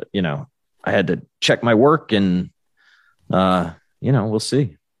had to check my work and, we'll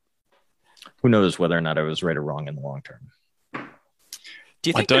see. Who knows whether or not I was right or wrong in the long term. Do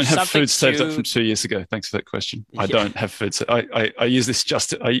you think I don't have food saved up from 2 years ago. Thanks for that question. I don't have food. I use this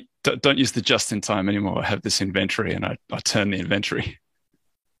I don't use the just in time anymore. I have this inventory and I turn the inventory.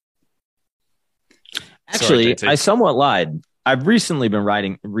 Actually, I somewhat lied. I've recently been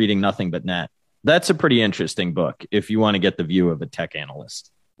reading Nothing But Net. That's a pretty interesting book if you want to get the view of a tech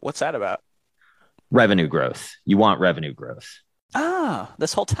analyst. What's that about? Revenue growth. You want revenue growth. Ah,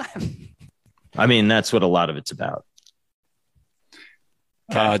 this whole time. I mean, that's what a lot of it's about.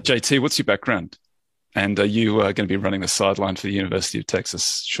 JT, what's your background? And are you going to be running the sideline for the University of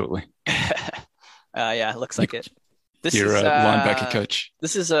Texas shortly? Yeah, it looks like it. You're a linebacker coach.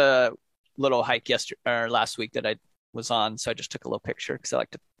 This is a little hike last week that I was on, so I just took a little picture because I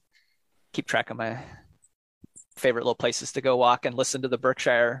like to keep track of my favorite little places to go walk and listen to the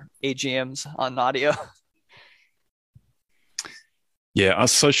Berkshire AGMs on audio. Yeah, are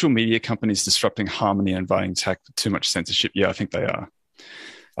social media companies disrupting harmony and inviting too much censorship? Yeah, I think they are.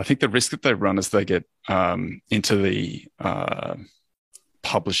 I think the risk that they run as they get into the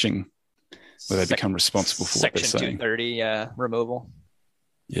publishing, where they become responsible for what they're saying. Section 230 removal.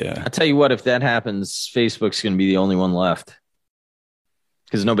 Yeah. I'll tell you what, if that happens, Facebook's going to be the only one left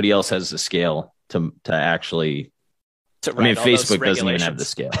because nobody else has the scale to actually. Facebook doesn't even have the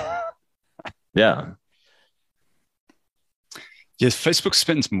scale. Yeah. Yes, Facebook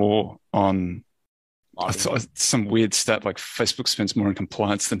spends more on some weird stat like Facebook spends more on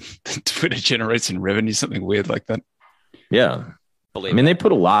compliance than Twitter generates in revenue, something weird like that. Yeah. They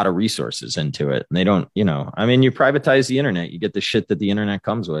put a lot of resources into it and they don't, you privatize the internet, you get the shit that the internet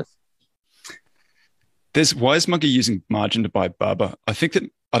comes with. Why is Mugger using margin to buy Baba? I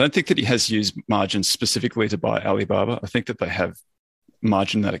don't think that he has used margin specifically to buy Alibaba. I think that they have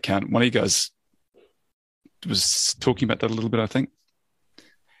margin in that account. One of you guys was talking about that a little bit, I think.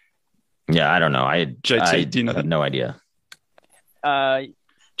 Yeah, I don't know. JT, do you know that? No idea.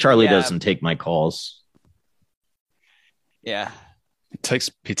 Charlie doesn't take my calls. Yeah. He takes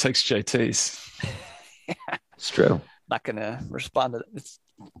JT's. Yeah. It's true. Not going to respond to that.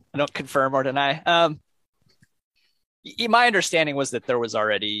 I don't confirm or deny. My understanding was that there was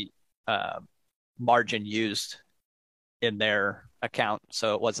already margin used in their account.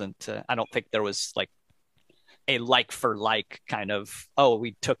 So it wasn't, I don't think there was like a like for like kind of,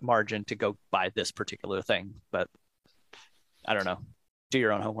 we took margin to go buy this particular thing. But I don't know. Do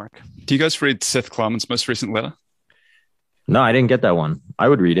your own homework. Do you guys read Seth Klarman's most recent letter? No, I didn't get that one. I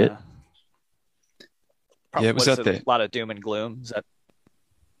would read it. Yeah, it was out there. A lot of doom and gloom. Is that?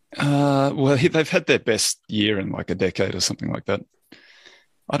 Well, they've had their best year in like a decade or something like that.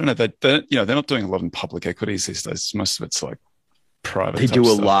 I don't know. They're not doing a lot in public equities these days. Most of it's like private. They do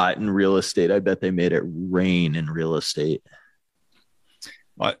a stuff. lot in real estate. I bet they made it rain in real estate.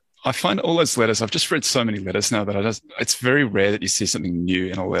 I find all those letters, I've just read so many letters now that it's very rare that you see something new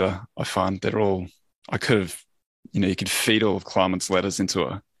in a letter. I find they're all, I could have, you could feed all of Klarman's letters into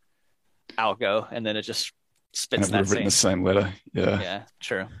a algo, and then it just spits and it would have written the same letter. Yeah,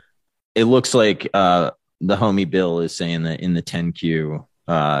 true. It looks like the homie Bill is saying that in the 10Q,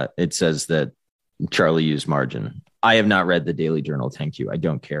 it says that Charlie used margin. I have not read the Daily Journal 10Q. I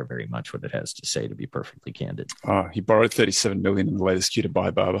don't care very much what it has to say, to be perfectly candid. He borrowed $37 million in the latest Q to buy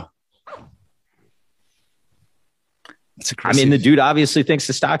Barber. That's aggressive. I mean, the dude obviously thinks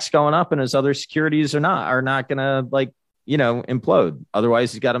the stock's going up, and his other securities are not going to implode.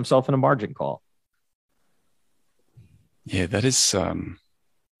 Otherwise, he's got himself in a margin call. Yeah, that's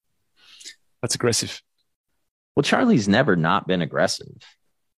aggressive. Well, Charlie's never not been aggressive.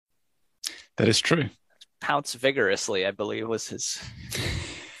 That is true. Pounce vigorously, I believe, was his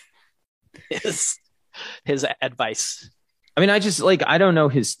advice. I mean, I don't know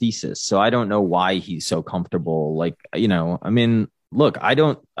his thesis, so I don't know why he's so comfortable. Look,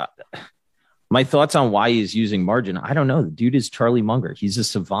 my thoughts on why he's using margin, I don't know. The dude is Charlie Munger. He's a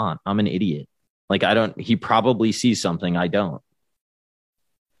savant. I'm an idiot. He probably sees something I don't.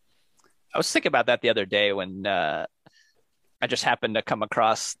 I was thinking about that the other day when I just happened to come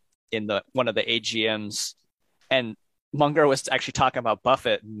across in one of the AGMs, and Munger was actually talking about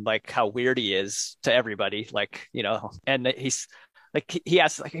Buffett and how weird he is to everybody, and he's he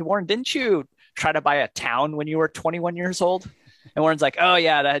asked hey Warren, didn't you try to buy a town when you were 21 years old? And Warren's like, oh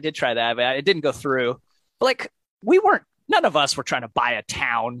yeah, I did try that, but it didn't go through. But none of us were trying to buy a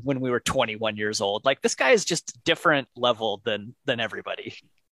town when we were 21 years old. This guy is just different level than everybody.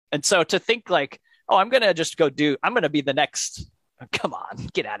 And so to think I'm going to be the next, come on,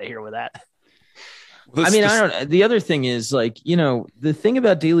 get out of here with that. The other thing is the thing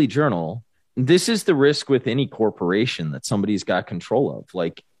about Daily Journal, this is the risk with any corporation that somebody's got control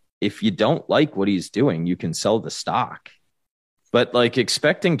of. If you don't like what he's doing, you can sell the stock. But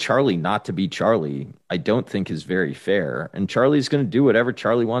expecting Charlie not to be Charlie, I don't think is very fair. And Charlie's going to do whatever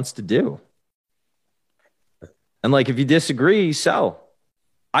Charlie wants to do. And if you disagree, sell.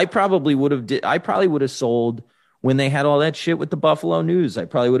 I probably would have sold when they had all that shit with the Buffalo News. I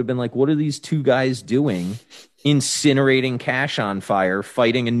probably would have been like, what are these two guys doing? Incinerating cash on fire,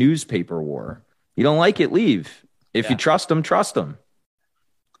 fighting a newspaper war. You don't like it, leave. If you trust them, trust them.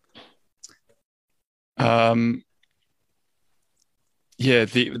 Yeah,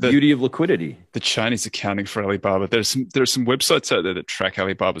 the beauty of liquidity. The Chinese accounting for Alibaba. There are some websites out there that track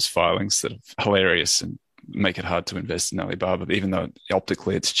Alibaba's filings that are hilarious and make it hard to invest in Alibaba, even though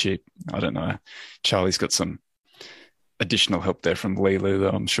optically it's cheap. I don't know. Charlie's got some additional help there from Lilu, though,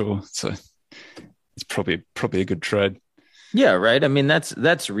 I'm sure. So it's probably a good trade. Yeah, right. I mean,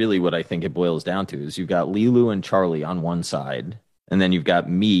 that's really what I think it boils down to is you've got Lilu and Charlie on one side, and then you've got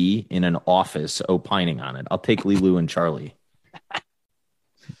me in an office opining on it. I'll take Lilu and Charlie.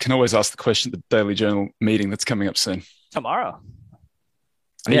 Can always ask the question at the Daily Journal meeting that's coming up soon. Tomorrow.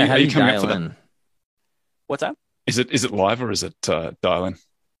 Are you coming up for that? What's that? Is it live or is it dial-in?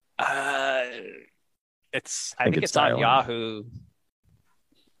 I think it's on Yahoo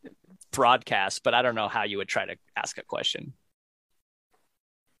broadcast, but I don't know how you would try to ask a question.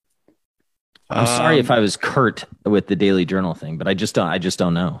 I'm sorry if I was curt with the Daily Journal thing, but I just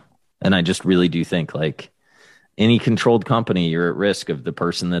don't know. And I just really do think any controlled company, you're at risk of the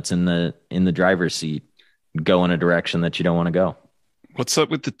person that's in the driver's seat go in a direction that you don't want to go. What's up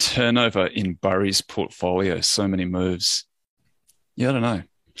with the turnover in Burry's portfolio? So many moves. Yeah, I don't know.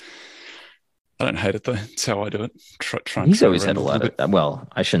 I don't hate it though. It's how I do it. He's always had a lot of. Well,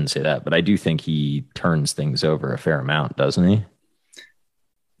 I shouldn't say that, but I do think he turns things over a fair amount, doesn't he?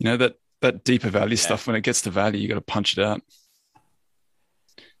 You know that deeper value stuff. When it gets to value, you got to punch it out.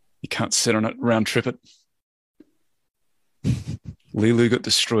 You can't sit on it, round trip it. Lilu got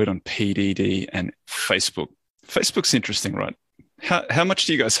destroyed on PDD and Facebook. Facebook's interesting, right? How much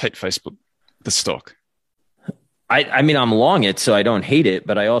do you guys hate Facebook, the stock? I mean, I'm long it, so I don't hate it,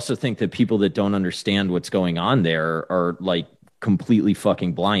 but I also think that people that don't understand what's going on there are completely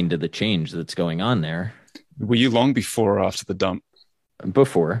fucking blind to the change that's going on there. Were you long before or after the dump?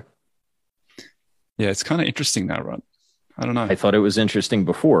 Before. Yeah, it's kind of interesting now, right? I don't know. I thought it was interesting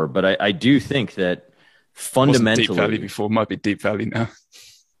before, but I do think that fundamentally, deep value before might be deep value now.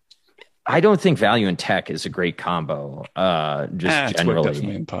 I don't think value and tech is a great combo. Just generally, it's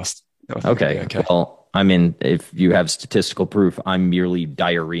definitely in past. Okay. Well, I mean, if you have statistical proof, I'm merely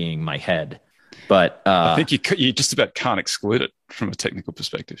diarrheaing my head. But I think you just about can't exclude it from a technical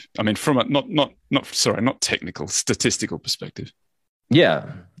perspective. I mean, from a not technical, statistical perspective.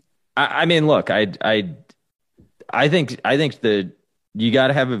 Yeah. I mean, look, I think that you got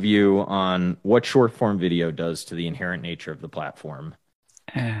to have a view on what short form video does to the inherent nature of the platform.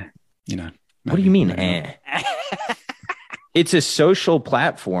 You know, what do you mean? It's a social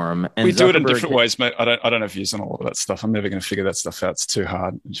platform, and we do it in different ways, mate. I don't have views on all of that stuff. I'm never going to figure that stuff out. It's too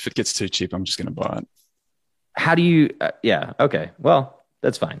hard. If it gets too cheap, I'm just going to buy it. How do you? Yeah. Okay. Well,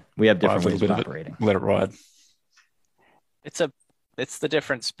 that's fine. We have different ways of operating. Let it ride. It's the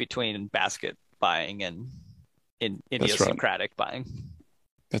difference between basket buying and idiosyncratic buying.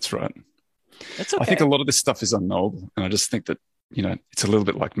 That's right. It's okay. I think a lot of this stuff is unknowable, and I just think that it's a little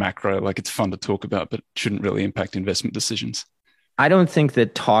bit like macro. Like, it's fun to talk about, but it shouldn't really impact investment decisions. I don't think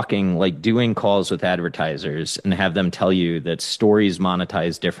that talking, like doing calls with advertisers and have them tell you that stories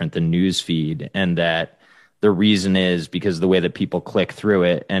monetize different than newsfeed, and that the reason is because of the way that people click through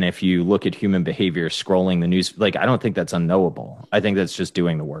it. And if you look at human behavior scrolling the news, like, I don't think that's unknowable. I think that's just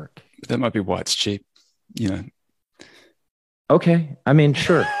doing the work. But that might be why it's cheap, Okay. I mean,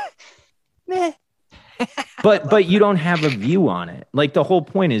 sure. But you don't have a view on it. Like, the whole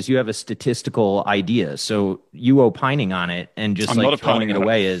point is you have a statistical idea. So you opining on it and just throwing it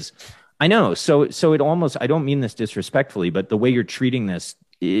away is, I know. So it almost, I don't mean this disrespectfully, but the way you're treating this,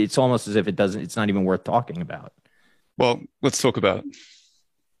 it's almost as if it's not even worth talking about. Well, let's talk about it.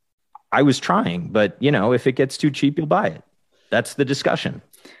 I was trying, but if it gets too cheap, you'll buy it. That's the discussion.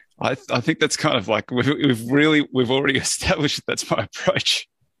 I think that's kind of like, we've already established that that's my approach.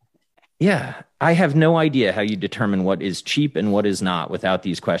 Yeah, I have no idea how you determine what is cheap and what is not without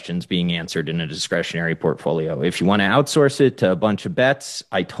these questions being answered in a discretionary portfolio. If you want to outsource it to a bunch of bets,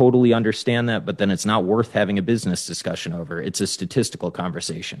 I totally understand that, but then it's not worth having a business discussion over. It's a statistical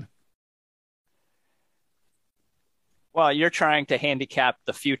conversation. Well, you're trying to handicap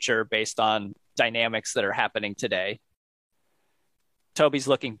the future based on dynamics that are happening today. Toby's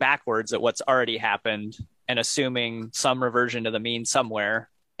looking backwards at what's already happened and assuming some reversion to the mean somewhere.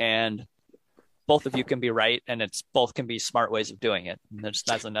 And both of you can be right, and both can be smart ways of doing it. And it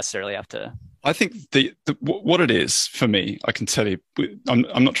doesn't necessarily have to. I think what it is for me, I can tell you,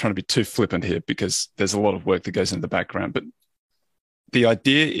 I'm not trying to be too flippant here because there's a lot of work that goes into the background, but the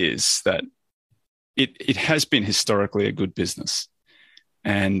idea is that it has been historically a good business,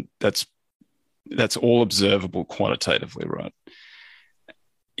 and that's all observable quantitatively, right?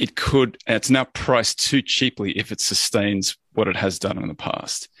 It's now priced too cheaply if it sustains what it has done in the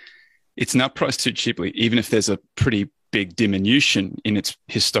past. It's now priced too cheaply, even if there's a pretty big diminution in its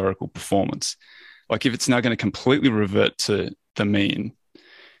historical performance. Like, if it's now going to completely revert to the mean,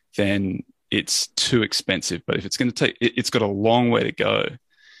 then it's too expensive. But if it's going to it's got a long way to go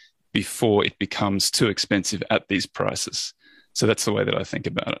before it becomes too expensive at these prices. So that's the way that I think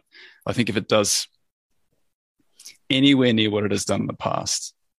about it. I think if it does anywhere near what it has done in the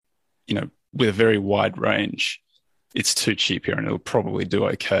past, with a very wide range, it's too cheap here, and it'll probably do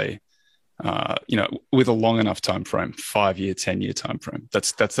okay. With a long enough time frame, 5-year, 10-year time frame.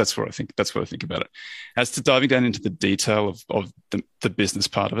 That's what I think. That's what I think about it. As to diving down into the detail of the business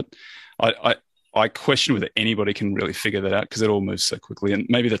part of it, I question whether anybody can really figure that out because it all moves so quickly, and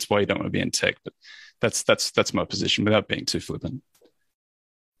maybe that's why you don't want to be in tech. But that's my position without being too flippant.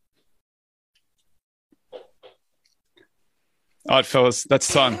 All right, fellas,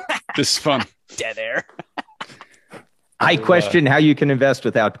 that's time. This is fun. Dead air. I question how you can invest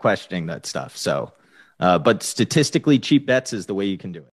without questioning that stuff. So, but statistically, cheap bets is the way you can do it.